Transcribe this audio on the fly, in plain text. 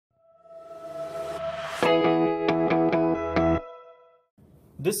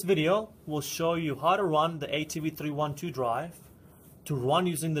This video will show you how to run the ATV312 drive, to run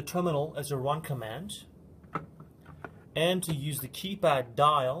using the terminal as a run command, and to use the keypad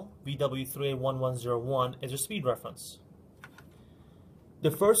dial VW3A1101 as your speed reference. The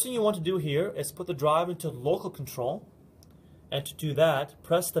first thing you want to do here is put the drive into local control, and to do that,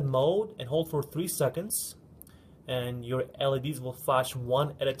 press the mode and hold for 3 seconds, and your LEDs will flash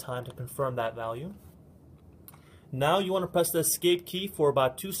one at a time to confirm that value. Now you want to press the escape key for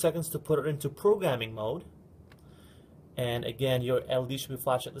about 2 seconds to put it into programming mode, and again your LED should be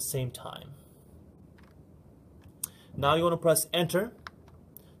flashing at the same time. Now you want to press enter,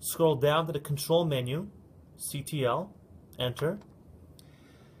 scroll down to the control menu, CTL, enter.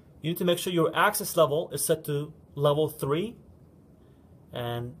 You need to make sure your access level is set to level 3,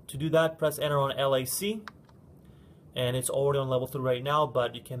 and to do that press enter on LAC, and it's already on level 3 right now,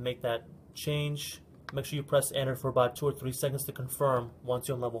 but you can make that change. Make sure you press enter for about 2 or 3 seconds to confirm once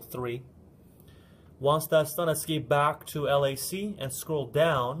you're on level 3. Once that's done, escape back to LAC and scroll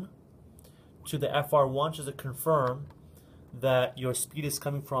down to the FR1 just to confirm that your speed is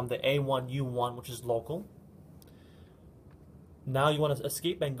coming from the A1U1, which is local. Now you want to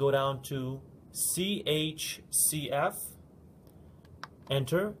escape and go down to CHCF,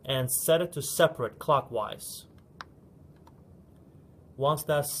 enter, and set it to separate clockwise. Once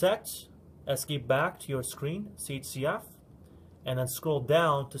that's set, escape back to your screen, CHCF, and then scroll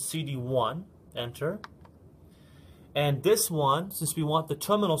down to CD1, enter. And this one, since we want the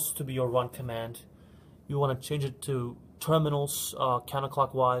terminals to be your run command, you want to change it to terminals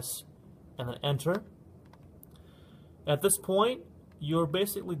counterclockwise, and then enter. At this point, you're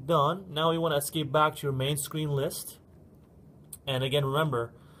basically done. Now you want to escape back to your main screen list. And again,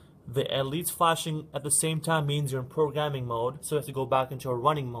 remember, the LEDs flashing at the same time means you're in programming mode, so you have to go back into a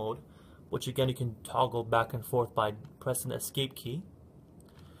running mode, which again you can toggle back and forth by pressing the escape key.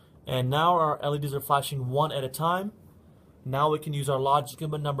 And now our LEDs are flashing one at a time. Now we can use our logic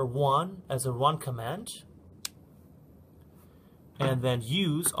input number 1 as a run command, and then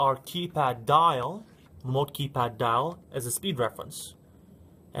use our keypad dial, remote keypad dial, as a speed reference.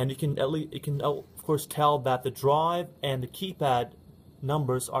 And you can of course tell that the drive and the keypad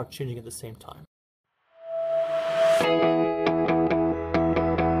numbers are changing at the same time.